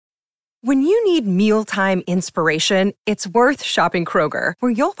When you need mealtime inspiration, it's worth shopping Kroger,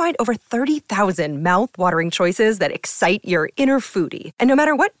 where you'll find over 30,000 mouth-watering choices that excite your inner foodie. And no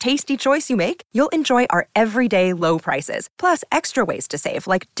matter what tasty choice you make, you'll enjoy our everyday low prices, plus extra ways to save,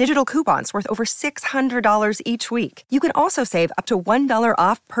 like digital coupons worth over $600 each week. You can also save up to $1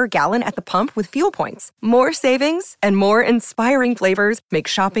 off per gallon at the pump with fuel points. More savings and more inspiring flavors make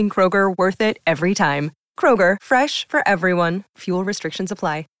shopping Kroger worth it every time. Kroger, fresh for everyone. Fuel restrictions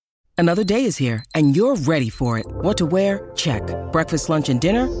apply. Another day is here, and you're ready for it. What to wear? Check. Breakfast, lunch, and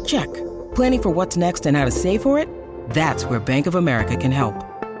dinner? Check. Planning for what's next and how to save for it? That's where Bank of America can help.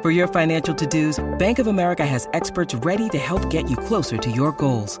 For your financial to-dos, Bank of America has experts ready to help get you closer to your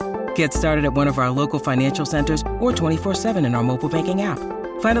goals. Get started at one of our local financial centers or 24/7 in our mobile banking app.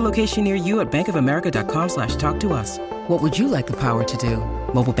 Find a location near you at bankofamerica.com/talktous. What would you like the power to do?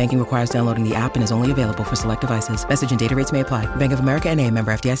 Mobile banking requires downloading the app and is only available for select devices. Message and data rates may apply. Bank of America N.A.,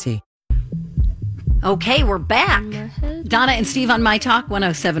 member FDIC. Okay, we're back. Donna and Steve on My Talk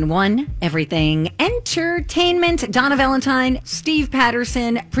 107.1, Everything Entertainment. Donna Valentine, Steve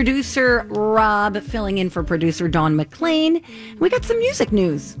Patterson, producer Rob filling in for producer Dawn McLean. We got some music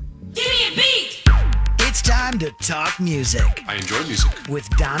news. Give me a beat! It's time to talk music. I enjoy music. With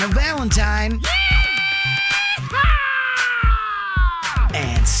Donna Valentine.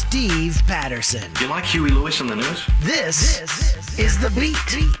 And Steve Patterson. Do you like Huey Lewis on the news? This is The Beat.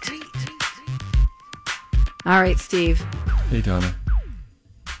 All right, Steve. Hey, Donna.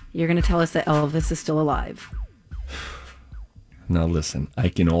 You're going to tell us that Elvis is still alive. Now listen, I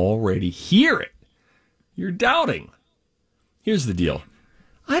can already hear it. You're doubting. Here's the deal.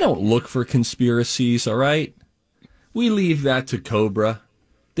 I don't look for conspiracies, all right? We leave that to Cobra.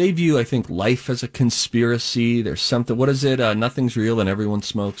 They view, I think, life as a conspiracy. There's something, what is it? Nothing's real and everyone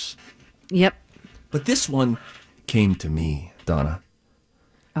smokes. Yep. But this one came to me, Donna.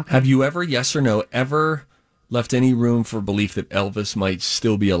 Okay. Have you ever, yes or no, ever left any room for belief that Elvis might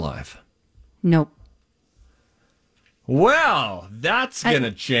still be alive? Nope. Well, that's going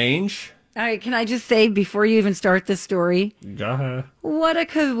to change. All right, can I just say, before you even start this story, Go ahead. What a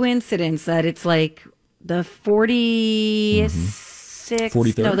coincidence that it's like the 46th,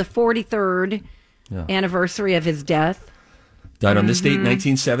 43rd? no, the 43rd anniversary of his death. Died on this date,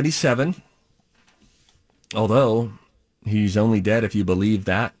 1977. Although, he's only dead if you believe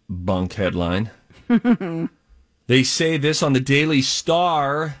that bunk headline. They say this on the Daily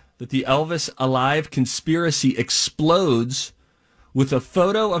Star, that the Elvis alive conspiracy explodes with a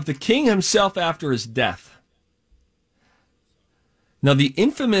photo of the king himself after his death. Now, the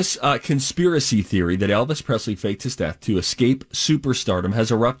infamous conspiracy theory that Elvis Presley faked his death to escape superstardom has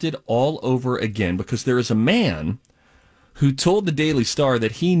erupted all over again because there is a man who told the Daily Star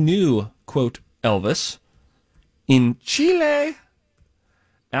that he knew, quote, Elvis in Chile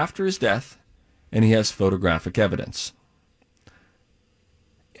after his death, and he has photographic evidence.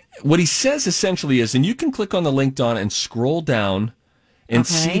 What he says essentially is, and you can click on the link, Donna, and scroll down and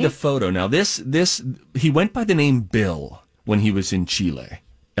see the photo. Now, this he went by the name Bill when he was in Chile.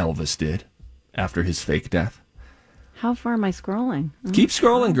 Elvis did, after his fake death. How far am I scrolling? Keep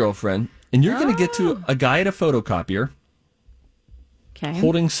scrolling, girlfriend. And you're going to get to a guy at a photocopier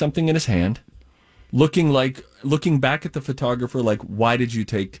holding something in his hand, looking back at the photographer like, why did you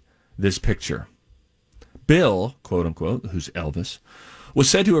take this picture? Bill, quote unquote, who's Elvis, was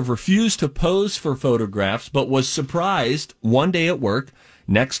said to have refused to pose for photographs, but was surprised one day at work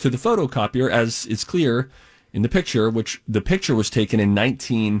next to the photocopier, as is clear in the picture, which the picture was taken in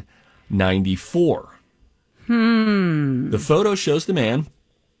 1994. The photo shows the man,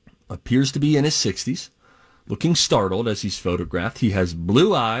 appears to be in his 60s, looking startled as he's photographed. He has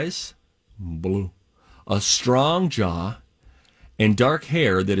blue eyes, a strong jaw, and dark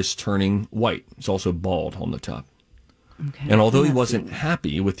hair that is turning white. He's also bald on the top. Okay, and although he wasn't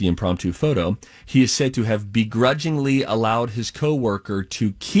happy with the impromptu photo, he is said to have begrudgingly allowed his coworker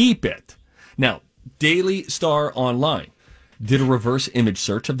to keep it. Now, Daily Star Online did a reverse image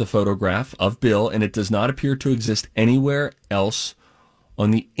search of the photograph of Bill, and it does not appear to exist anywhere else on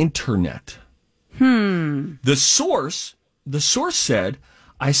the internet. The source said,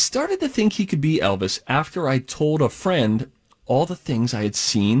 I started to think he could be Elvis after I told a friend all the things I had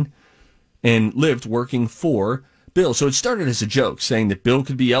seen and lived working for Bill. So it started as a joke, saying that Bill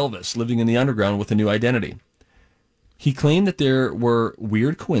could be Elvis living in the underground with a new identity. He claimed that there were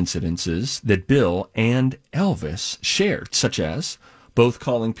weird coincidences that Bill and Elvis shared, such as both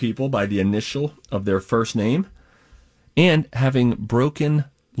calling people by the initial of their first name and having broken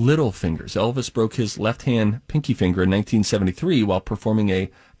little fingers. Elvis broke his left hand pinky finger in 1973 while performing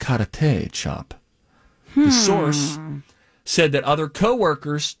a karate chop. The source said that other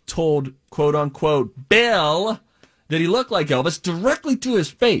coworkers told, quote unquote, Bill that he looked like Elvis directly to his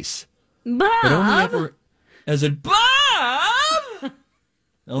face. Bob. But only ever as a Bob.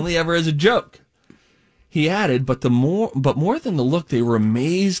 Only ever as a joke. He added, but more than the look, they were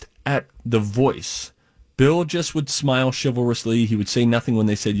amazed at the voice. Bill just would smile chivalrously. He would say nothing when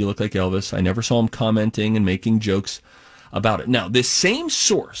they said, "You look like Elvis." I never saw him commenting and making jokes about it. Now, this same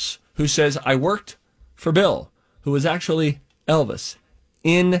source who says, I worked for Bill, who was actually Elvis,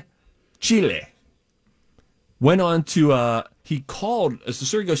 in Chile, went on to, he called, as the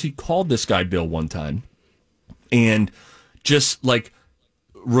story goes, he called this guy Bill one time and just like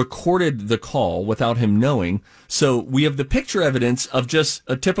recorded the call without him knowing. So we have the picture evidence of just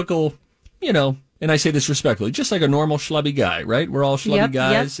a typical, and I say this respectfully, just like a normal schlubby guy, right? We're all schlubby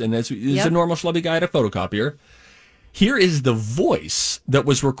guys, and there's a normal schlubby guy at a photocopier. Here is the voice that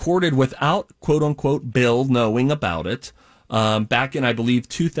was recorded without, quote unquote, Bill knowing about it, back in, I believe,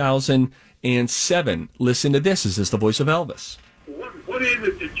 2007. Listen to this. Is this the voice of Elvis? What is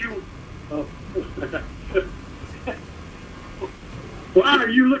it that you... why are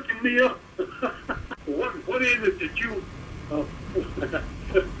you looking me up? What is it that you...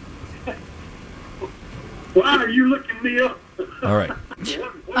 why are you looking me up? All right. All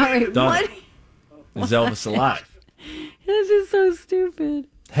right, Donna, what? is Elvis alive? This is so stupid.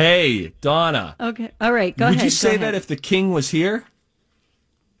 Hey, Donna. Okay, all right, go ahead. Would you say go ahead. that if the king was here?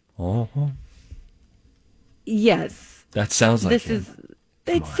 Oh, Yes. that sounds like This him. is...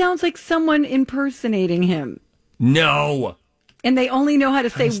 It sounds like someone impersonating him. No. And they only know how to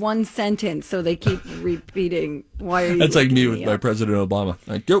say one sentence, so they keep repeating, why are you That's like me looking with my up? President Obama.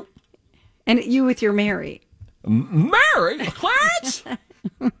 Like, yo, And you with your Mary. Mary Clarence.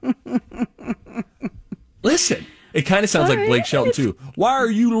 Listen, it kind of sounds like Blake Shelton too. Why are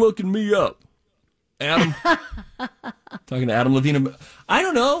you looking me up, Adam? Talking to Adam Levine. I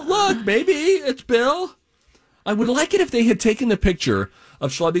don't know. Look, maybe it's Bill. I would like it if they had taken the picture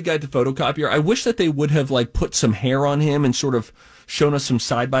of Schlubby Guy at the photocopier. I wish that they would have like put some hair on him and sort of shown us some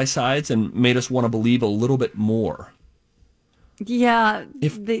side by sides and made us want to believe a little bit more. Yeah,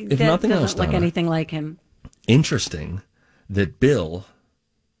 If that nothing doesn't else, look Donna. anything like him. Interesting that Bill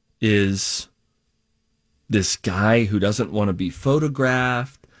is this guy who doesn't want to be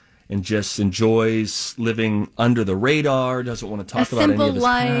photographed and just enjoys living under the radar, doesn't want to talk about any of his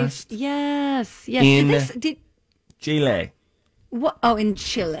past. Yes, yes. In Chile. What? Oh, in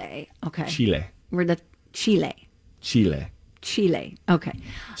Chile. Okay. Chile. We're the Chile. Chile. Okay.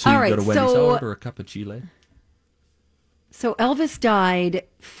 So All you right. go to Wendy's, I'll So, order a cup of Chile. so Elvis died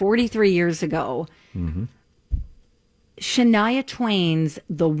 43 years ago. Mm-hmm. Shania Twain's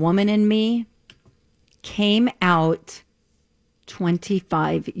 "The Woman in Me" came out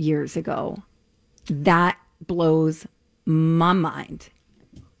 25 years ago. That blows my mind.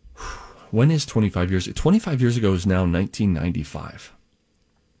 When is 25 years? 25 years ago is now 1995.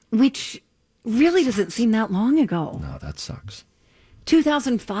 Which really doesn't seem that long ago. No, that sucks.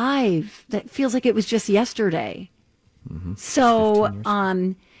 2005. That feels like it was just yesterday. Mm-hmm. So,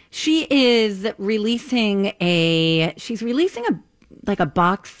 she is releasing a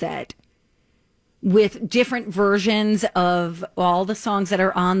box set with different versions of all the songs that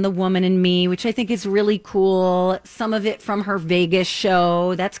are on The Woman in Me, which I think is really cool. Some of it from her Vegas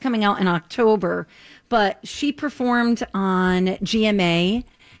show. That's coming out in October. But she performed on GMA,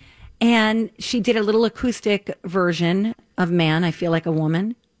 and she did a little acoustic version of Man, I Feel Like a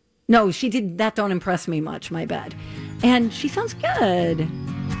Woman. No, she did That Don't Impress Me Much, my bad. And she sounds good.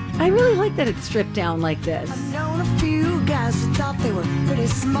 I really like that it's stripped down like this. Known a few guys who thought they were pretty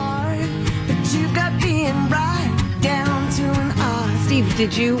smart, but you got being right down to an art.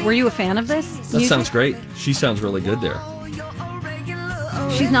 Steve, were you a fan of this? That music? sounds great. She sounds really good there.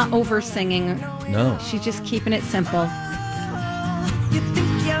 She's not over singing. No. She's just keeping it simple. You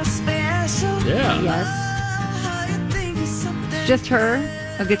think you're special? Yeah. Yes. You think you're something. It's just her,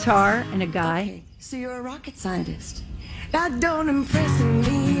 a guitar, and a guy. Okay, so you're a rocket scientist. That don't impress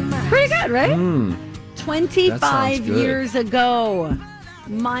me much. Pretty good, right? That 25 sounds good. years ago.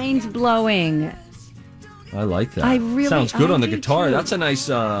 Mind blowing. I like that. I really- sounds good I on the do guitar. too. That's a nice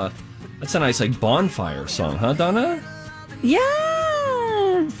like bonfire song, huh, Donna?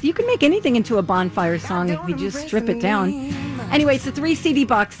 Yes. You can make anything into a bonfire song if you just strip it down. Anyway, it's a 3 CD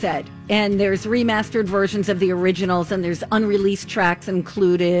box set, and there's remastered versions of the originals, and there's unreleased tracks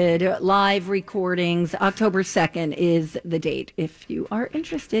included, live recordings. October 2nd is the date if you are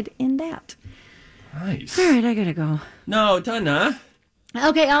interested in that. Nice. All right, I gotta go. No, Donna.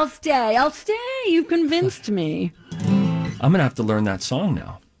 Okay, I'll stay. You've convinced me. I'm gonna have to learn that song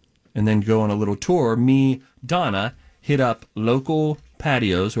now, and then go on a little tour. Me, Donna, hit up local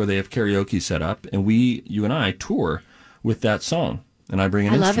patios where they have karaoke set up, and you and I tour with that song, and I bring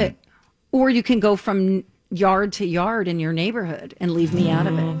an instrument. I love it. Or you can go from yard to yard in your neighborhood and leave me out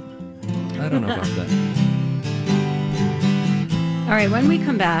of it. I don't know about that. All right, when we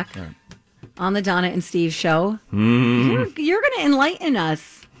come back on the Donna and Steve show, you're going to enlighten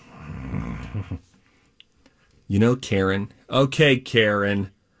us. You know Karen? Okay,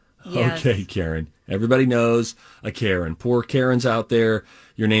 Karen. Yes. Okay, Karen. Everybody knows a Karen. Poor Karens out there,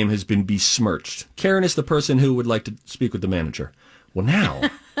 your name has been besmirched. Karen is the person who would like to speak with the manager. Well, now,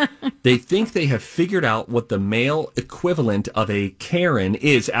 they think they have figured out what the male equivalent of a Karen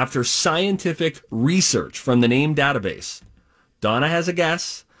is after scientific research from the name database. Donna has a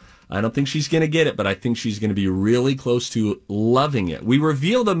guess. I don't think she's going to get it, but I think she's going to be really close to loving it. We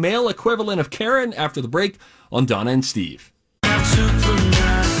reveal the male equivalent of Karen after the break on Donna and Steve.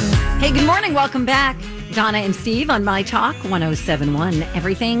 Hey, good morning. Welcome back. Donna and Steve on My Talk 107.1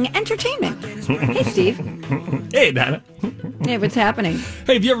 Everything Entertainment. Hey, Steve. Hey, Donna. Hey, what's happening?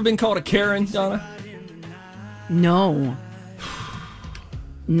 Hey, have you ever been called a Karen, Donna? No.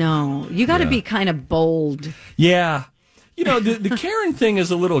 No. You got to be kind of bold. Yeah. You know, the Karen thing is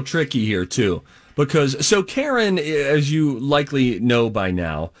a little tricky here, too. Because, so Karen, as you likely know by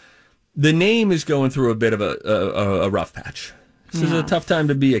now, the name is going through a bit of a rough patch. This is a tough time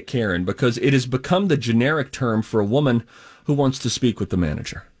to be a Karen because it has become the generic term for a woman who wants to speak with the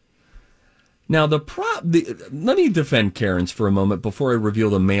manager. Now, let me defend Karens for a moment before I reveal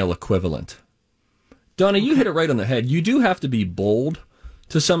the male equivalent. Donna, you hit it right on the head. You do have to be bold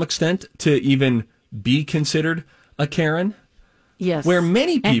to some extent to even be considered a Karen. Yes. Where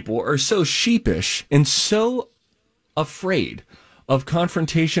many people are so sheepish and so afraid of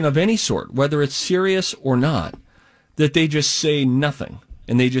confrontation of any sort, whether it's serious or not, that they just say nothing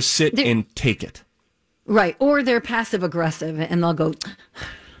and they just sit and take it. Right. Or they're passive aggressive and they'll go.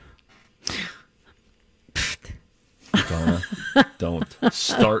 Donna, don't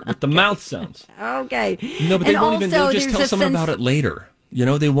start with the mouth sounds. Okay. No, but they And won't even, they'll also, just there's tell a someone sense- about it later. You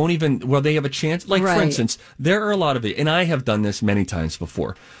know, they won't even, they have a chance. Like, for Right. instance, there are a lot of it, and I have done this many times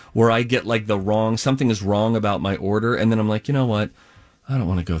before, where I get like something is wrong about my order, and then I'm like, you know what? I don't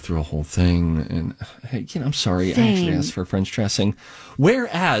want to go through a whole thing, and hey, I'm sorry, I actually Same. asked for French dressing.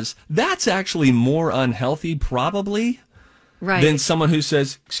 Whereas, that's actually more unhealthy, probably, Right. than someone who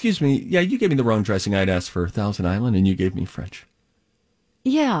says, excuse me, yeah, you gave me the wrong dressing. I'd asked for Thousand Island, and you gave me French.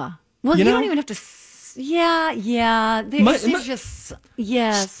 Yeah. Well, You you know? don't even have to. Yeah. There's just.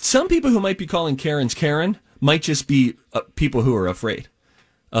 Yes. Some people who might be calling Karens Karen might just be people who are afraid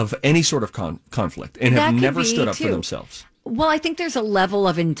of any sort of conflict and That have could never be, stood up for too. themselves. Well, I think there's a level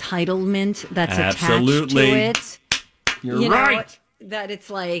of entitlement that's Absolutely. attached to it. You're You know, right. that it's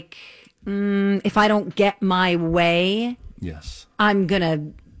like, if I don't get my way, Yes. I'm going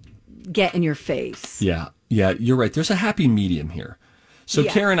to get in your face. Yeah, you're right. There's a happy medium here. So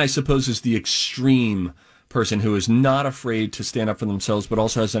Yes. Karen, I suppose, is the extreme person who is not afraid to stand up for themselves, but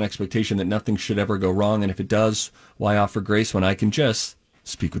also has an expectation that nothing should ever go wrong. And if it does, why offer grace when I can just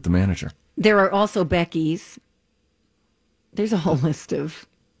speak with the manager? There are also Beckys. There's a whole list of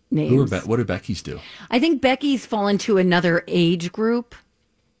names. What do Becky's do? I think Becky's fall into another age group.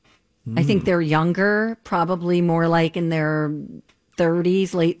 I think they're younger, probably more like in their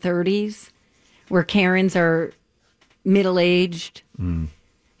 30s, late 30s, where Karens are middle-aged.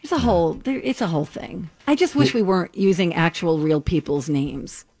 It's a whole thing. I just wish we weren't using actual real people's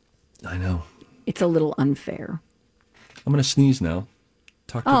names. I know. It's a little unfair. I'm going to sneeze now.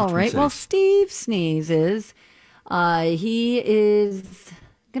 Talk to All the right. Twin Well, Cities. Steve sneezes. He is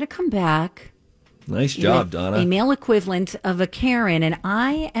going to come back. Nice job, with Donna. a male equivalent of a Karen, and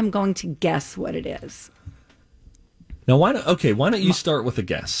I am going to guess what it is. Now, why don't you start with a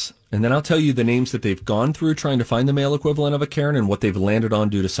guess? And then I'll tell you the names that they've gone through trying to find the male equivalent of a Karen and what they've landed on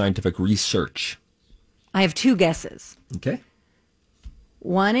due to scientific research. I have two guesses. Okay?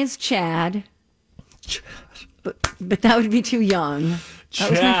 One is Chad, but that would be too young. That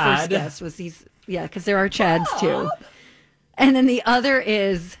was my Chad? first guess. Because there are Chads too. And then the other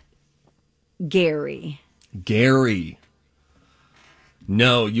is Gary. Gary.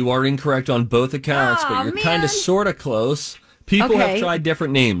 No, you are incorrect on both accounts, but you're kind man. of sort of close. People have Okay. tried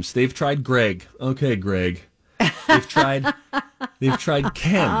different names. They've tried Greg. Okay, Greg. They've tried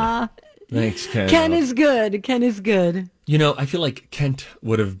Ken. Thanks, Ken. Ken is good. You know, I feel like Kent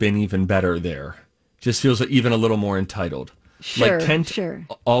would have been even better there. Just feels even a little more entitled. Sure, like Kent sure.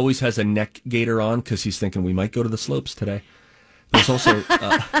 always has a neck gaiter on because he's thinking we might go to the slopes today.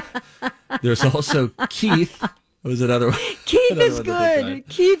 There's also Keith. What was another one? Keith Another is one that they tried. good.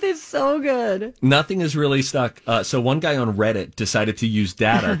 Keith is so good. Nothing is really stuck. So one guy on Reddit decided to use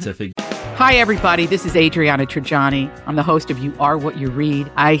data to figure. Hi, everybody. This is Adriana Trajani. I'm the host of You Are What You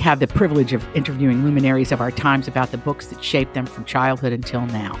Read. I have the privilege of interviewing luminaries of our times about the books that shaped them from childhood until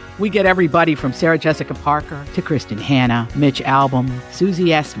now. We get everybody from Sarah Jessica Parker to Kristen Hanna, Mitch Albom, Susie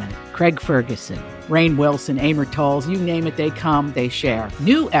Essman, Craig Ferguson, Rainn Wilson, Amor Tolls, you name it, they come, they share.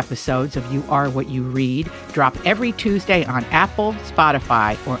 New episodes of You Are What You Read drop every Tuesday on Apple,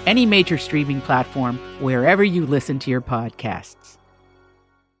 Spotify, or any major streaming platform wherever you listen to your podcasts.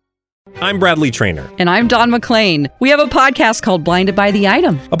 I'm Bradley Trainer. And I'm Don McClain. We have a podcast called Blinded by the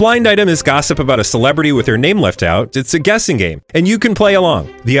Item. A blind item is gossip about a celebrity with their name left out. It's a guessing game, and you can play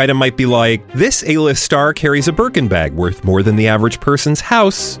along. The item might be like, this A-list star carries a Birkin bag worth more than the average person's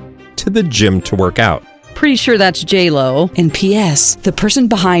house to the gym to work out. Pretty sure that's J-Lo. And P.S. the person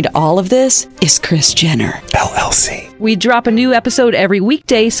behind all of this is Kris Jenner, LLC. We drop a new episode every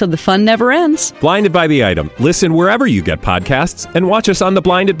weekday so the fun never ends. Blinded by the Item. Listen wherever you get podcasts and watch us on the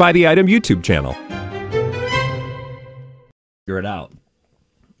Blinded by the Item YouTube channel. Figure it out.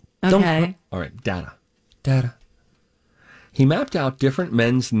 Okay. All right, data. He mapped out different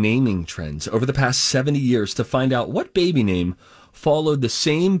men's naming trends over the past 70 years to find out what baby name followed the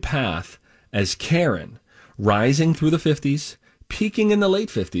same path as Karen, rising through the 50s, peaking in the late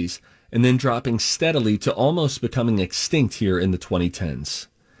 50s, and then dropping steadily to almost becoming extinct here in the 2010s.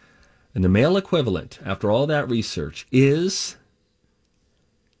 And the male equivalent, after all that research, is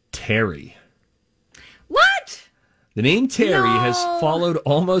Terry. What? The name Terry has followed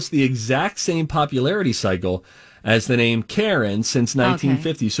almost the exact same popularity cycle as the name Karen since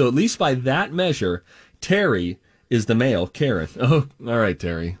 1950. So at least by that measure, Terry is the male Karen. Oh, all right,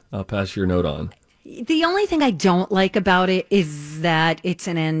 Terry. I'll pass your note on. The only thing I don't like about it is that it's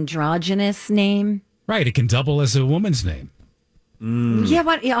an androgynous name. Right. It can double as a woman's name. Yeah,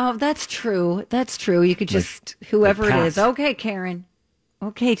 but that's true. That's true. You could just, whoever it is. Okay, Karen.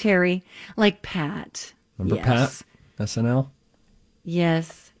 Okay, Terry. Like Pat. Remember Pat? SNL?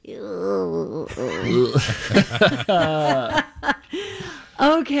 Yes.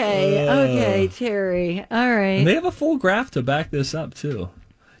 Okay, Terry. All right. And they have a full graph to back this up, too.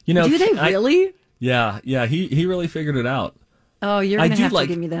 You know, do they really? Yeah. He really figured it out. Oh, you're going to have to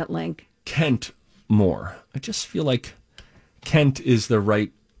give me that link. Kent more. I just feel like Kent is the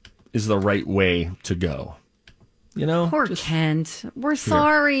right way to go. You know? Poor Kent. We're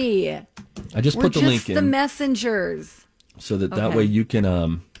sorry. I just put the link in. We're just the messengers. So that way you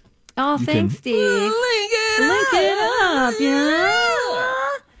can... oh, thanks, Steve. Link it up, yeah.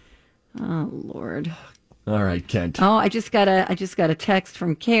 Oh, Lord. All right, Kent. Oh, I just got a text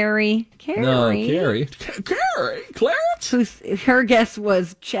from Carrie. No, Carrie. Clarence? Her guess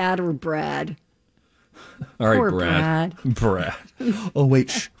was Chad or Brad. All right, Poor Brad. Oh,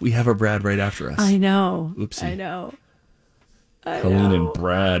 wait. We have a Brad right after us. I know. Oopsie. I know. Colleen and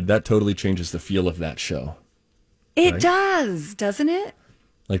Brad. That totally changes the feel of that show. It does, doesn't it?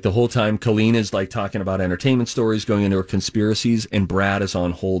 Like the whole time, Colleen is like talking about entertainment stories, going into her conspiracies, and Brad is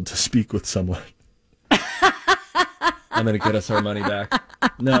on hold to speak with someone. I'm going to get us our money back.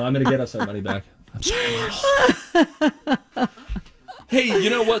 No, I'm going to get us our money back. I'm sorry. Hey, you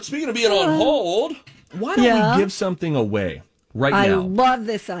know what? Speaking of being on hold, why don't we give something away right now? I love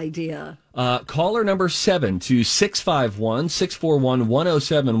this idea. Caller number 7 to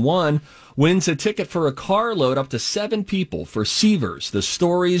 651-641-1071 wins a ticket for a carload up to 7 people for Seavers, the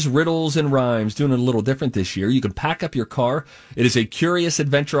stories, riddles, and rhymes. Doing it a little different this year. You can pack up your car. It is a curious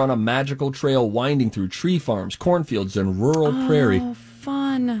adventure on a magical trail winding through tree farms, cornfields, and rural prairie. Oh,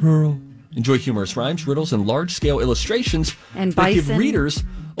 fun. Rural. Enjoy humorous rhymes, riddles, and large-scale illustrations and that give bison. readers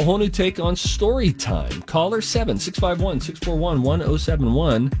a whole new take on story time. Caller 7,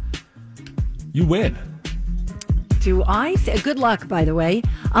 651-641-1071. You win. Do I say good luck, by the way?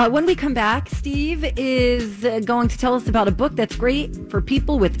 When we come back, Steve is going to tell us about a book that's great for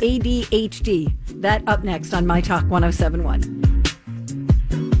people with ADHD. That up next on My Talk 1071.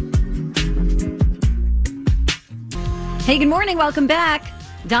 Hey, good morning. Welcome back.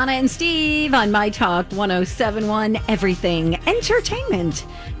 Donna and Steve on My Talk 1071, Everything Entertainment.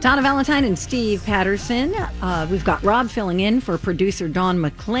 Donna Valentine and Steve Patterson. We've got Rob filling in for producer Don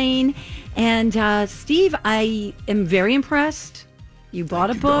McClain. And Steve, I am very impressed. You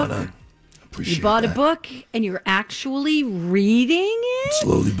bought a book. Donna. Appreciate you bought that. a book and you're actually reading it?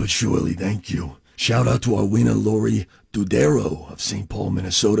 Slowly but surely, thank you. Shout out to our winner, Lori Dudero of St. Paul,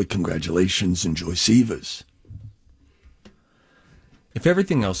 Minnesota. Congratulations. Enjoy Seavers. If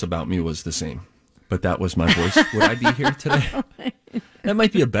everything else about me was the same, but that was my voice, would I be here today? That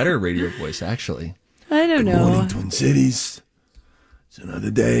might be a better radio voice, actually. I don't Good know. morning, Twin Cities. It's another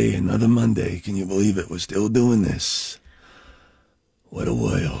day, another Monday. Can you believe it? We're still doing this. What a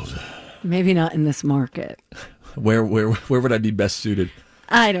world. Maybe not in this market. Where would I be best suited?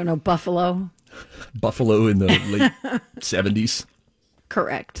 I don't know. Buffalo. Buffalo in the late 70s.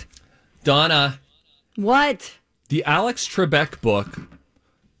 Correct. Donna. What? The Alex Trebek book,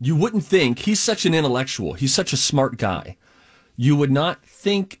 you wouldn't think, he's such an intellectual, he's such a smart guy. You would not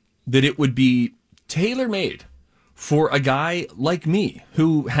think that it would be tailor-made for a guy like me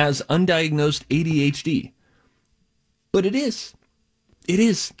who has undiagnosed ADHD. But it is. It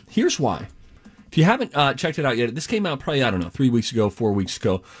is. Here's why. If you haven't checked it out yet, this came out probably, 3 weeks ago, 4 weeks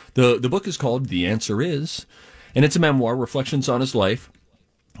ago. The book is called The Answer Is, and it's a memoir, reflections on his life,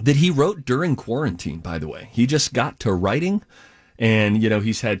 that he wrote during quarantine, by the way. He just got to writing, and,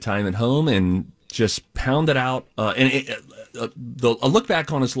 he's had time at home and just pounded out. A look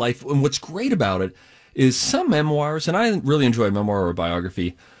back on his life, and what's great about it is some memoirs, and I really enjoy a memoir or a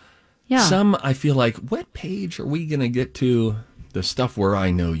biography. Yeah. Some, I feel like, what page are we going to get to the stuff where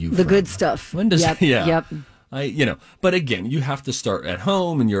I know you The from? good stuff. When does, Yep. But again, you have to start at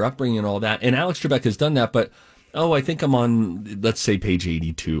home and your upbringing and all that. And Alex Trebek has done that, but I think I'm on, let's say, page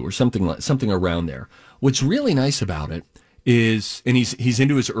 82 or something around there. What's really nice about it is, and he's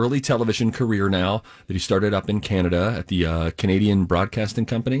into his early television career now, that he started up in Canada at the Canadian Broadcasting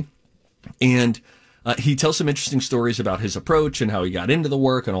Company. And he tells some interesting stories about his approach and how he got into the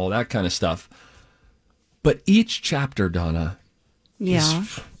work and all that kind of stuff. But each chapter, Donna,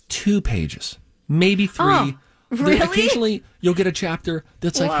 is 2 pages, maybe 3. Oh, really? Occasionally, you'll get a chapter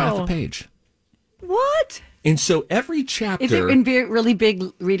that's like half a page. What? And so every chapter... Is it in really big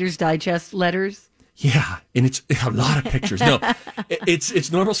Reader's Digest letters? Yeah, and it's a lot of pictures. No,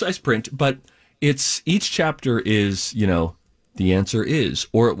 it's normal size print, but it's each chapter is, the answer is,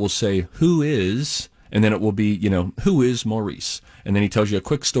 or it will say, who is, and then it will be, who is Maurice? And then he tells you a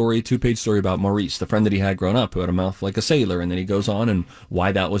quick story, 2-page story about Maurice, the friend that he had growing up who had a mouth like a sailor. And then he goes on and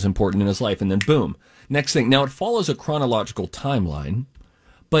why that was important in his life. And then boom, next thing. Now it follows a chronological timeline,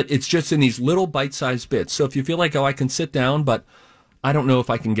 but it's just in these little bite-sized bits. So if you feel like, I can sit down, but I don't know if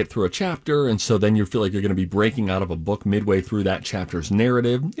I can get through a chapter, and so then you feel like you're going to be breaking out of a book midway through that chapter's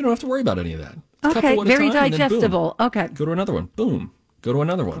narrative, you don't have to worry about any of that. Okay, very digestible. Okay. Go to another one. Boom. Go to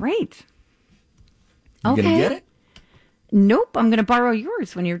another one. Great. You going to get it? Nope. I'm going to borrow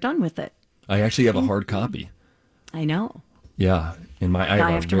yours when you're done with it. I actually have a hard copy. I know. Yeah. And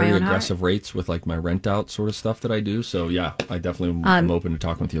I have very aggressive rates with like my rent out sort of stuff that I do. So yeah, I definitely am open to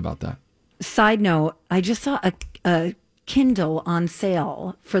talking with you about that. Side note, I just saw a Kindle on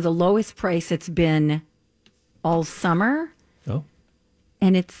sale for the lowest price it's been all summer. Oh.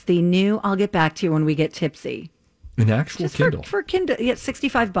 And it's the new, I'll get back to you when we get tipsy. An actual just Kindle? For Kindle, yeah,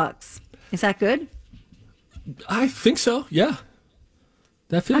 $65. Is that good? I think so, yeah.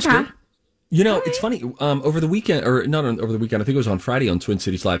 That feels good. It's funny. Over the weekend, or not over the weekend, I think it was on Friday on Twin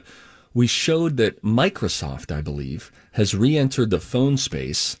Cities Live, we showed that Microsoft, I believe, has re-entered the phone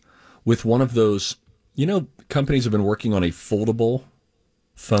space with one of those, companies have been working on a foldable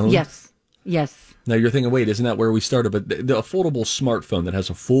phone. Yes. Now you're thinking, wait, isn't that where we started? But the foldable smartphone that has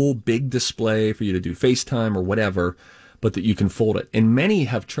a full big display for you to do FaceTime or whatever, but that you can fold it. And many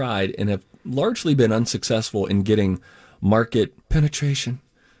have tried and have largely been unsuccessful in getting market penetration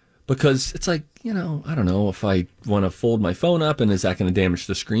because it's like, I don't know if I want to fold my phone up and is that going to damage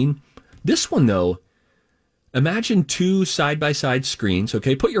the screen? This one, though, imagine 2 side-by-side screens.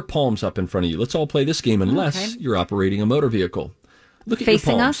 Okay, put your palms up in front of you. Let's all play this game unless you're operating a motor vehicle. Look at your palms.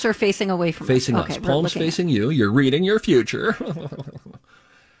 Facing us or facing away from us? Facing us. Palms facing you. You're reading your future.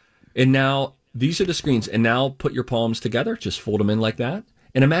 And now these are the screens. And now put your palms together. Just fold them in like that.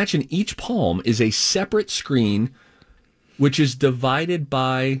 And imagine each palm is a separate screen, which is divided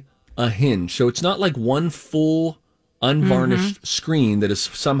by a hinge. So it's not like one full unvarnished screen that is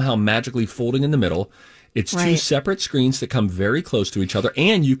somehow magically folding in the middle. It's 2 separate screens that come very close to each other,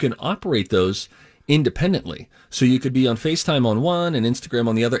 and you can operate those independently. So you could be on FaceTime on one and Instagram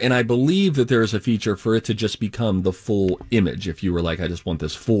on the other, and I believe that there is a feature for it to just become the full image. If you were like, I just want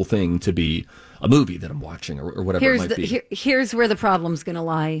this full thing to be a movie that I'm watching or whatever it might be. Here's where the problem's going to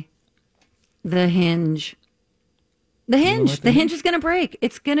lie. The hinge. The hinge is going to break.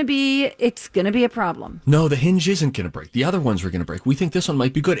 It's going to be a problem. No, the hinge isn't going to break. The other ones are going to break. We think this one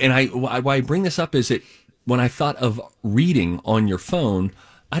might be good. And why I bring this up is that when I thought of reading on your phone,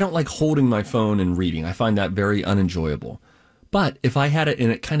 I don't like holding my phone and reading. I find that very unenjoyable. But if I had it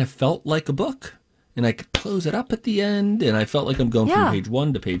and it kind of felt like a book and I could close it up at the end and I felt like I'm going from page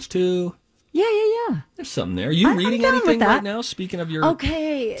 1 to page 2. Yeah. There's something there. Are you reading anything right now? Speaking of your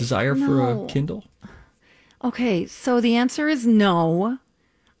desire for a Kindle? Okay, so the answer is no.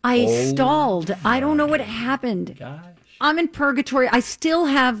 I stalled. I don't know what happened. Gosh. I'm in purgatory. I still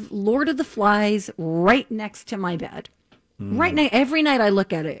have Lord of the Flies right next to my bed. Right now, every night I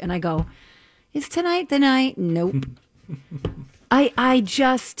look at it and I go, is tonight the night? Nope. I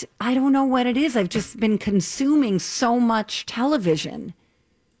don't know what it is. I've just been consuming so much television.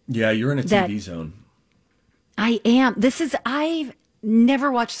 Yeah, you're in a TV zone. I am. I've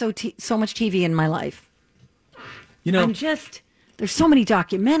never watched so much TV in my life. You know, there's so many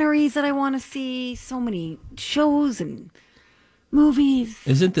documentaries that I want to see, so many shows and movies.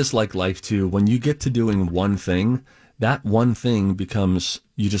 Isn't this like life too? When you get to doing one thing, that one thing becomes,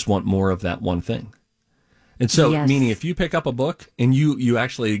 you just want more of that one thing. And so, meaning if you pick up a book and you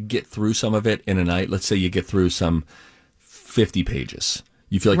actually get through some of it in a night, let's say you get through some 50 pages,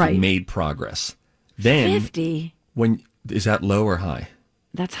 you feel like you made progress. Then 50? Is that low or high?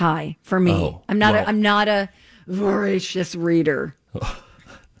 That's high for me. Oh, I'm not a voracious reader.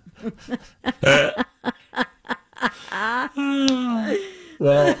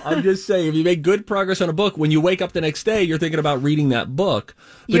 Well, I'm just saying, if you make good progress on a book, when you wake up the next day, you're thinking about reading that book.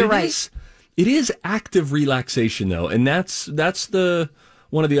 But you're right. It is active relaxation, though, and that's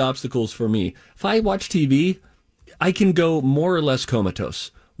one of the obstacles for me. If I watch TV, I can go more or less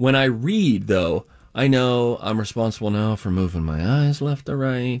comatose. When I read, though, I know I'm responsible now for moving my eyes left to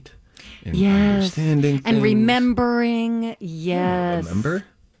right. And understanding things. And remembering, yes. Remember?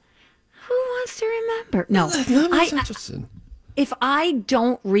 Who wants to remember? No. If I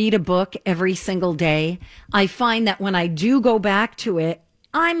don't read a book every single day, I find that when I do go back to it,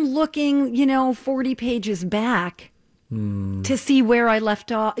 I'm looking, 40 pages back to see where I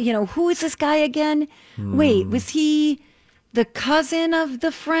left off. Who is this guy again? Wait, was he the cousin of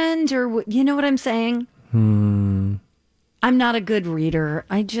the friend, or you know what I'm saying? I'm not a good reader.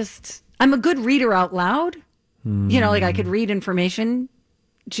 I'm a good reader out loud. Like I could read information,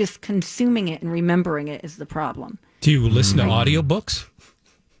 just consuming it and remembering it is the problem. Do you listen to audiobooks?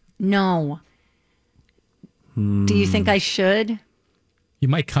 No. Do you think I should? You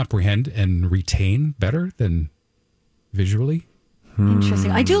might comprehend and retain better than visually.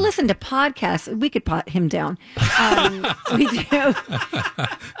 Interesting. I do listen to podcasts. We could pot him down. We do.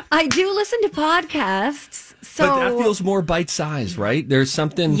 I do listen to podcasts. But that feels more bite-sized, right? There's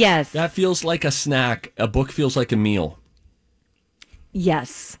something. Yes. That feels like a snack. A book feels like a meal.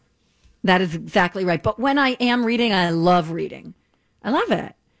 Yes. That is exactly right. But when I am reading, I love reading. I love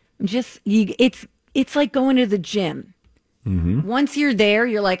it. It's like going to the gym. Mm-hmm. Once you're there,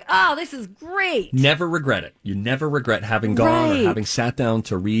 you're like, oh, this is great. Never regret it. You never regret having gone or having sat down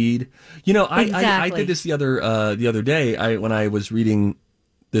to read. I did this the other day. When I was reading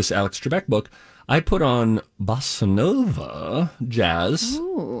this Alex Trebek book, I put on bossa nova jazz.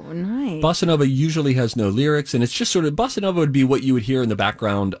 Oh, nice. Bossa nova usually has no lyrics, and it's just sort of, bossa nova would be what you would hear in the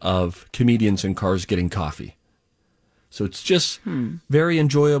background of comedians in cars getting coffee. So it's just very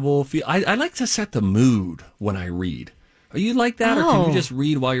enjoyable. I like to set the mood when I read. Are you like that, or can you just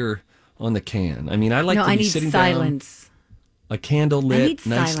read while you're on the can? I mean, I like to be sitting silence. Down, a candle lit,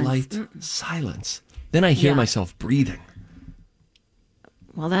 nice light, silence. Then I hear myself breathing.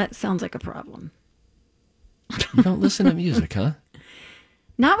 Well, that sounds like a problem. You don't listen to music, huh?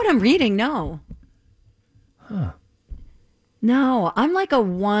 Not when I'm reading, no. Huh. No, I'm like a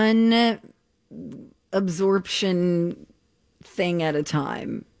one absorption thing at a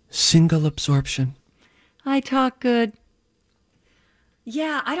time. Single absorption. I talk good.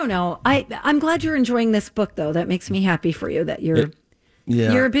 Yeah, I don't know. I'm glad you're enjoying this book, though. That makes me happy for you that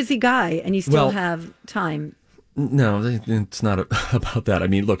you're a busy guy and you still have time. No, it's not about that. I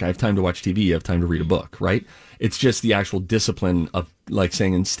mean, look, I have time to watch TV. I have time to read a book, right? It's just the actual discipline of like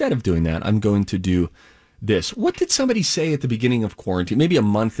saying, instead of doing that, I'm going to do this. What did somebody say at the beginning of quarantine? Maybe a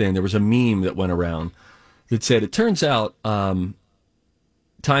month in, there was a meme that went around that said, it turns out time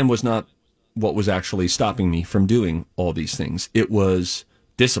was not what was actually stopping me from doing all these things. It was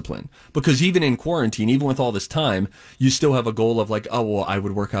discipline. Because even in quarantine, even with all this time, you still have a goal of like, oh, well, I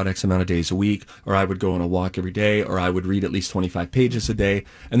would work out X amount of days a week, or I would go on a walk every day, or I would read at least 25 pages a day.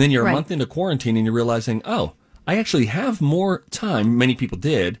 And then you're a month into quarantine and you're realizing, oh, I actually have more time. Many people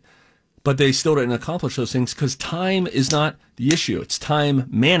did, but they still didn't accomplish those things because time is not the issue. It's time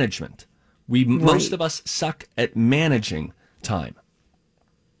management. Most of us suck at managing time.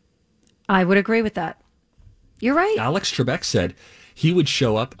 I would agree with that. You're right. Alex Trebek said he would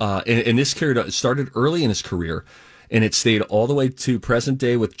show up, and this started early in his career, and it stayed all the way to present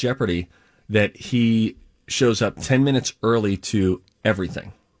day with Jeopardy, that he shows up 10 minutes early to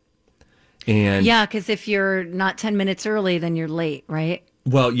everything. And yeah, because if you're not 10 minutes early, then you're late, right?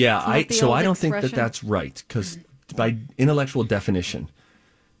 Well, yeah, Isn't that the so old I don't think that expression? that's right, because by intellectual definition,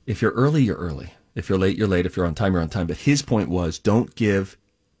 if you're early, you're early. If you're late, you're late. If you're on time, you're on time. But his point was, don't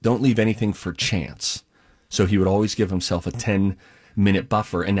leave anything for chance. So he would always give himself a 10-minute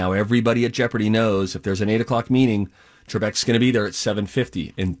buffer. And now everybody at Jeopardy knows if there's an 8 o'clock meeting, Trebek's going to be there at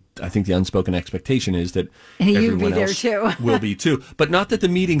 7:50. And I think the unspoken expectation is that everyone else will be too. But not that the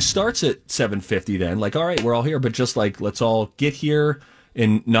meeting starts at 7:50 then. Like, all right, we're all here. But just like, let's all get here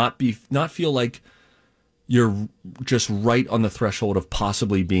and not feel like you're just right on the threshold of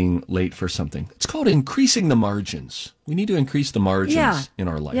possibly being late for something. It's called increasing the margins. We need to increase the margins in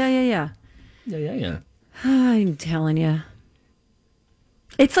our life. Yeah. Yeah. I'm telling you.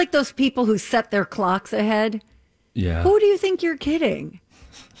 It's like those people who set their clocks ahead. Yeah. Who do you think you're kidding?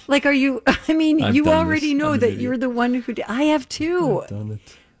 Like, are you, I mean, I've you done already this. know I'm an that idiot. you're the one who, I have too. I've done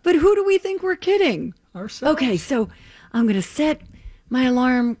it. But who do we think we're kidding? Ourselves. Okay, so I'm going to set my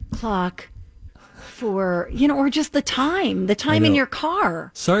alarm clock for, or just the time in your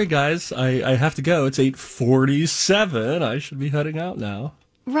car. Sorry, guys. I have to go. It's 8:47. I should be heading out now.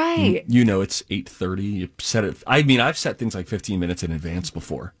 Right. You know it's 8:30. You set it. I mean, I've set things like 15 minutes in advance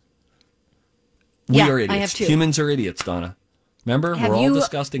before. We are idiots. I have too. Humans are idiots, Donna. Remember? We're all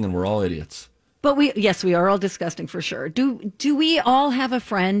disgusting and we're all idiots. But we are all disgusting for sure. Do we all have a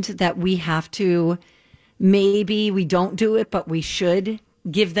friend that we have to, maybe we don't do it, but we should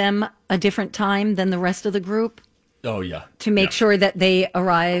give them a different time than the rest of the group Oh, yeah. to make sure that they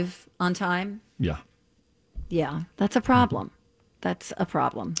arrive on time? Yeah. Yeah, that's a problem. That's a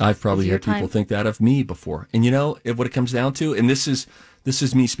problem. I've probably Is your had people time- think that of me before. And what it comes down to, and this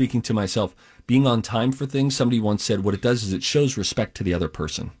is me speaking to myself, being on time for things, somebody once said what it does is it shows respect to the other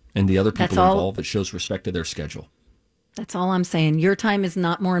person and the other people involved. It shows respect to their schedule. That's all I'm saying. Your time is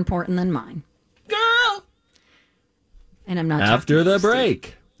not more important than mine. Girl! And I'm not After the talking to you, break.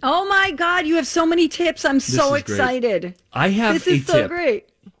 Steve. Oh my God, you have so many tips. I'm so is great. excited. I have This a is so tip great.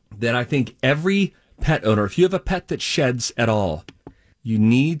 that I think every pet owner, if you have a pet that sheds at all, you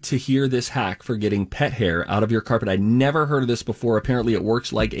need to hear this hack for getting pet hair out of your carpet. I never heard of this before. Apparently it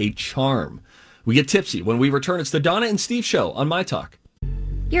works like a charm. We get tipsy. When we return, it's the Donna and Steve Show on My Talk.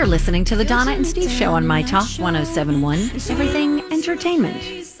 You're listening to the Donna and Steve Show on My Talk 1071, Everything Entertainment.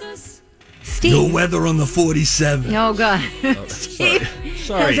 Steve. No weather on the 47. Oh, God. Steve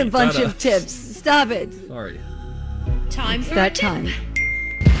Sorry, has a bunch Donna. of tips. Stop it. Sorry. Time for that time.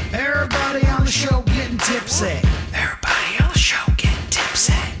 Everybody on the show getting tipsy. Everybody on the show getting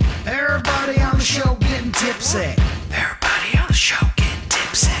tipsy. Everybody on the show getting tipsy. Everybody on the show getting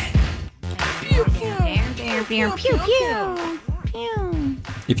tipsy. Pew, pew, pew, pew, pew, pew.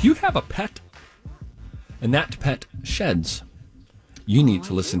 If you have a pet and that pet sheds, you need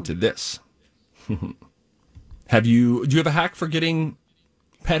to listen to this. Do you have a hack for getting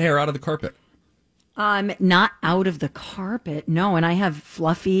pet hair out of the carpet? Not out of the carpet. No, and I have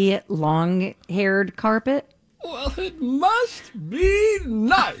fluffy, long-haired carpet. Well, it must be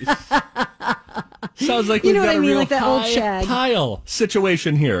nice. Sounds like You we've know what got I a mean, real like that old high shag. pile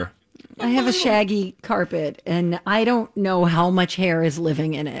situation here. I have a shaggy carpet, and I don't know how much hair is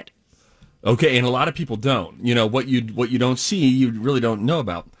living in it. Okay, and a lot of people don't. What you don't see, you really don't know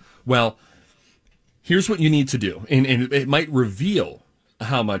about. Well, here's what you need to do, and it might reveal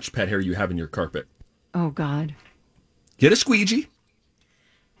how much pet hair you have in your carpet. Oh, God. Get a squeegee.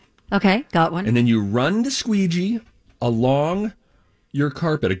 Okay, got one. And then you run the squeegee along your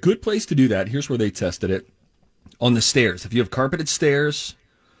carpet. A good place to do that, here's where they tested it, on the stairs. If you have carpeted stairs,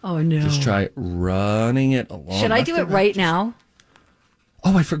 oh, no. just try running it along. Should I do it right now?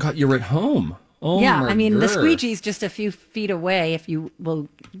 Oh, I forgot you're at home. Oh, Yeah, my I mean, the God. squeegee's just a few feet away. If you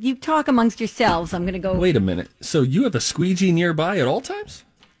talk amongst yourselves. I'm going to go. Wait a minute. So you have a squeegee nearby at all times?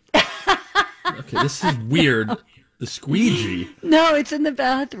 Okay, this is weird. The squeegee. No, it's in the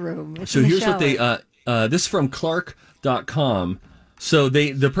bathroom. It's So in the here's what they, shower. this is from Clark.com. So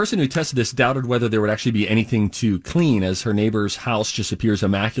the person who tested this doubted whether there would actually be anything to clean, as her neighbor's house just appears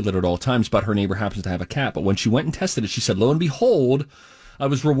immaculate at all times, but her neighbor happens to have a cat. But when she went and tested it, she said, lo and behold, I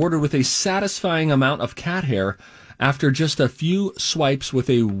was rewarded with a satisfying amount of cat hair after just a few swipes with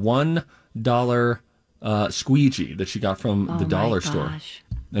a $1 squeegee that she got from the dollar store. Gosh.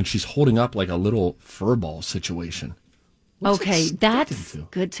 And she's holding up like a little fur ball situation. What's it Okay, sticking that's to?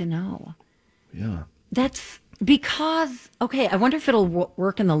 good to know. Yeah. That's because, okay, I wonder if it'll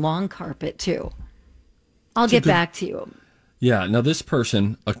work in the lawn carpet too. I'll get back to you. Yeah. Now, this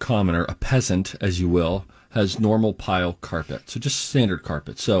person, a commoner, a peasant, as you will, has normal pile carpet. So just standard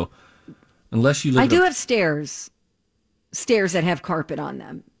carpet. So unless you live I in do have stairs that have carpet on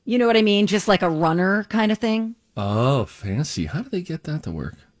them. You know what I mean? Just like a runner kind of thing. Oh, fancy. How do they get that to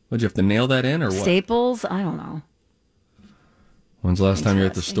work? Would you have to nail that in or what? Staples? I don't know. When's the last time you were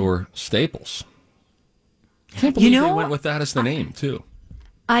at the store? Staples. Can't believe they went with that as the name, too.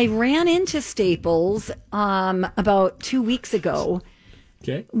 I ran into Staples about 2 weeks ago.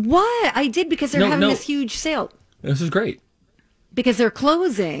 Okay. What? I did because they're having this huge sale. This is great. Because they're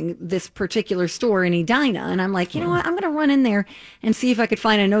closing this particular store in Edina. And I'm like, you know what? I'm going to run in there and see if I could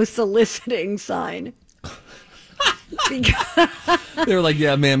find a no soliciting sign. They were like,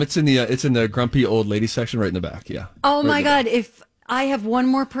 yeah, ma'am, it's in the grumpy old lady section right in the back. Yeah. Oh, my God. If I have one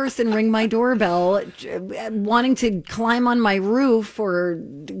more person ring my doorbell wanting to climb on my roof or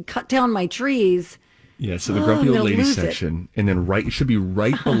cut down my trees. Yeah, so the grumpy old lady section, and then it should be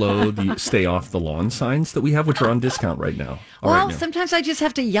right below the stay off the lawn signs that we have, which are on discount right now. Sometimes I just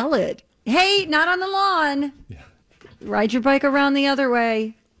have to yell it. Hey, not on the lawn. Yeah. Ride your bike around the other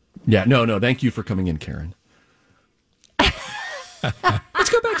way. Yeah, no, thank you for coming in, Karen. Let's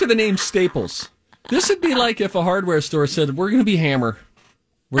go back to the name Staples. This would be like if a hardware store said, we're going to be Hammer.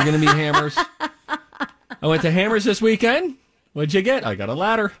 We're going to be Hammers. I went to Hammers this weekend. What'd you get? I got a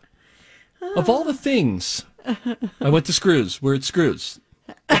ladder. Of all the things, I went to Screws. We're at Screws.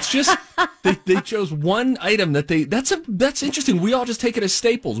 It's just they chose one item that's interesting. We all just take it as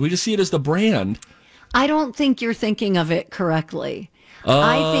Staples. We just see it as the brand. I don't think you're thinking of it correctly.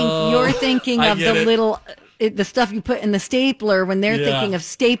 I think you're thinking of the stuff you put in the stapler when they're thinking of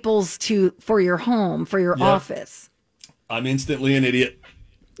staples for your home, for your office. I'm instantly an idiot.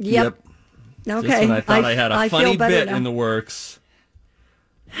 Yep. Okay. Just when I thought I had a funny bit in the works.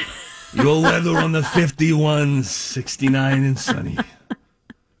 Your weather on the 51, 69 and sunny.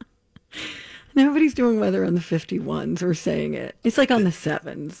 Nobody's doing weather on the 51s or saying it. It's like on the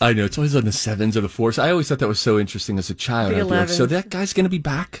 7s. I know. It's always on the 7s or the 4s. I always thought that was so interesting as a child. The I'd be like, so that guy's going to be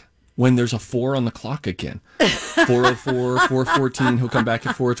back when there's a 4 on the clock again. 4:04, 4:14. He'll come back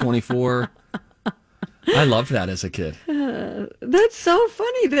at 4:24. I loved that as a kid. That's so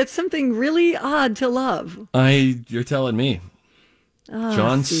funny. That's something really odd to love. You're telling me. Oh,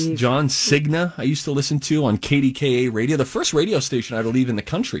 John Cigna, I used to listen to on KDKA radio, the first radio station, I believe, in the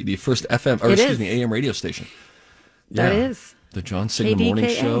country, the first AM radio station. That is. The John Cigna Morning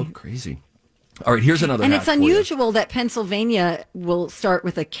Show. Crazy. All right, here's another And hack it's unusual that Pennsylvania will start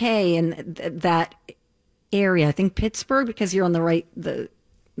with a K in that area. I think Pittsburgh, because you're on the right, that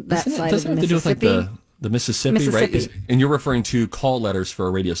side of the Mississippi. Doesn't it have to do with like the Mississippi, right? And you're referring to call letters for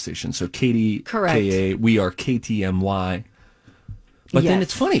a radio station. So KDKA, we are KTMY. But then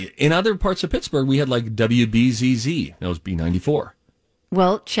it's funny. In other parts of Pittsburgh, we had like WBZZ. That was B94.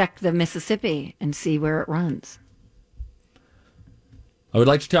 Well, check the Mississippi and see where it runs. I would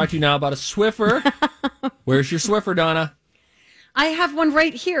like to talk to you now about a Swiffer. Where's your Swiffer, Donna? I have one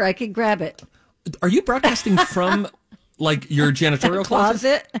right here. I could grab it. Are you broadcasting from like your janitorial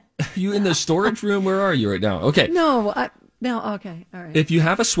closet? You in the storage room? Where are you right now? Okay. No. Okay. All right. If you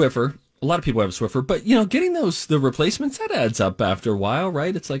have a Swiffer, a lot of people have a Swiffer, but getting the replacements, that adds up after a while,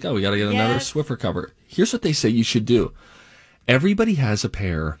 right? It's like, we got to get another Swiffer cover. Here's what they say you should do. Everybody has a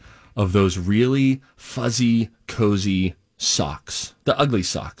pair of those really fuzzy, cozy socks, the ugly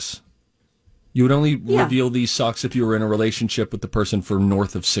socks. You would only reveal these socks if you were in a relationship with the person for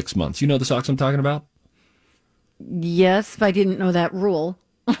north of 6 months. You know the socks I'm talking about? Yes, but I didn't know that rule.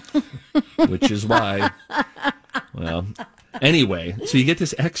 Which is why, well... Anyway, so you get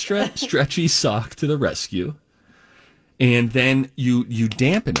this extra stretchy sock to the rescue, and then you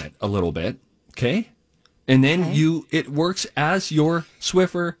dampen it a little bit, okay? And then it works as your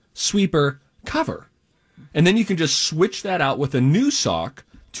Swiffer sweeper cover. And then you can just switch that out with a new sock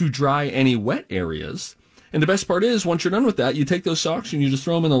to dry any wet areas. And the best part is, once you're done with that, you take those socks and you just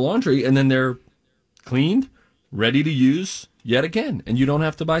throw them in the laundry, and then they're cleaned, ready to use yet again. And you don't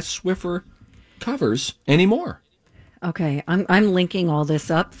have to buy Swiffer covers anymore. Okay, I'm linking all this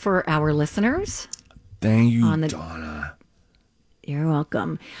up for our listeners. Thank you, Donna. You're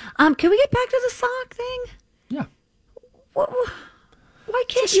welcome. Can we get back to the sock thing? Yeah. Why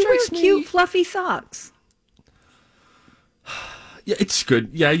can't you wear cute, fluffy socks? Yeah, it's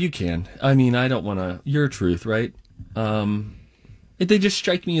good. Yeah, you can. I mean, I don't want to... Your truth, right? They just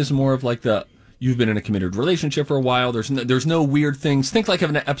strike me as more of like you've been in a committed relationship for a while. There's no weird things. Think like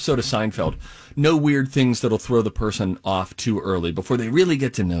of an episode of Seinfeld. No weird things that'll throw the person off too early before they really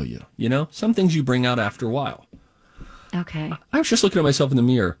get to know you. Some things you bring out after a while. Okay. I was just looking at myself in the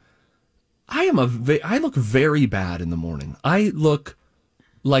mirror. I look very bad in the morning. I look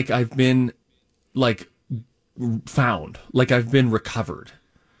like I've been found, like I've been recovered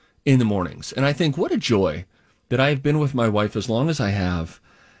in the mornings. And I think what a joy that I've been with my wife as long as I have,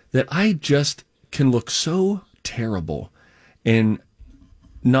 that I just can look so terrible and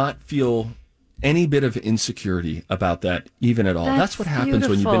not feel any bit of insecurity about that even at all. That's what happens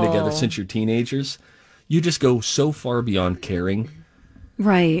when you've been together since you're teenagers. You just go so far beyond caring.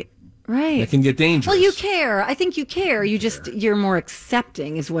 Right. It can get dangerous. Well, you care. I think you care. You're more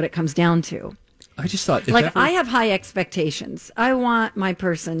accepting is what it comes down to. I just thought... I have high expectations. I want my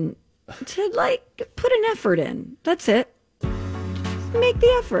person to, put an effort in. That's it. Make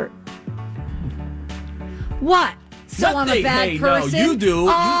the effort. What? So I'm a bad person? No, you do.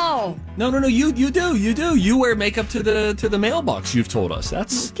 Oh. No, you do. You wear makeup to the mailbox, you've told us.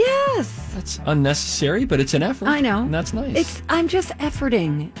 That's unnecessary, but it's an effort. I know. And that's nice. I'm just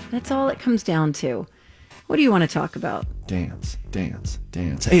efforting. That's all it comes down to. What do you want to talk about? Dance.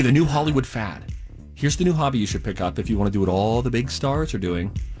 Hey, the new Hollywood fad. Here's the new hobby you should pick up if you want to do what all the big stars are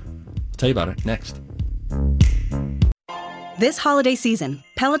doing. I'll tell you about it next. This holiday season,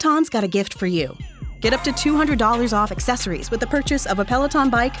 Peloton's got a gift for you. Get up to $200 off accessories with the purchase of a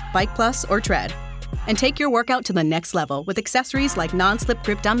Peloton bike, Bike Plus, or Tread. And take your workout to the next level with accessories like non-slip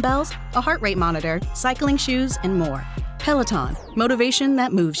grip dumbbells, a heart rate monitor, cycling shoes, and more. Peloton, motivation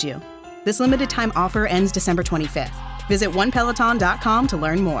that moves you. This limited time offer ends December 25th. Visit onepeloton.com to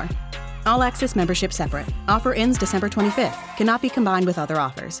learn more. All access membership separate. Offer ends December 25th. Cannot be combined with other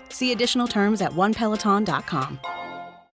offers. See additional terms at onepeloton.com.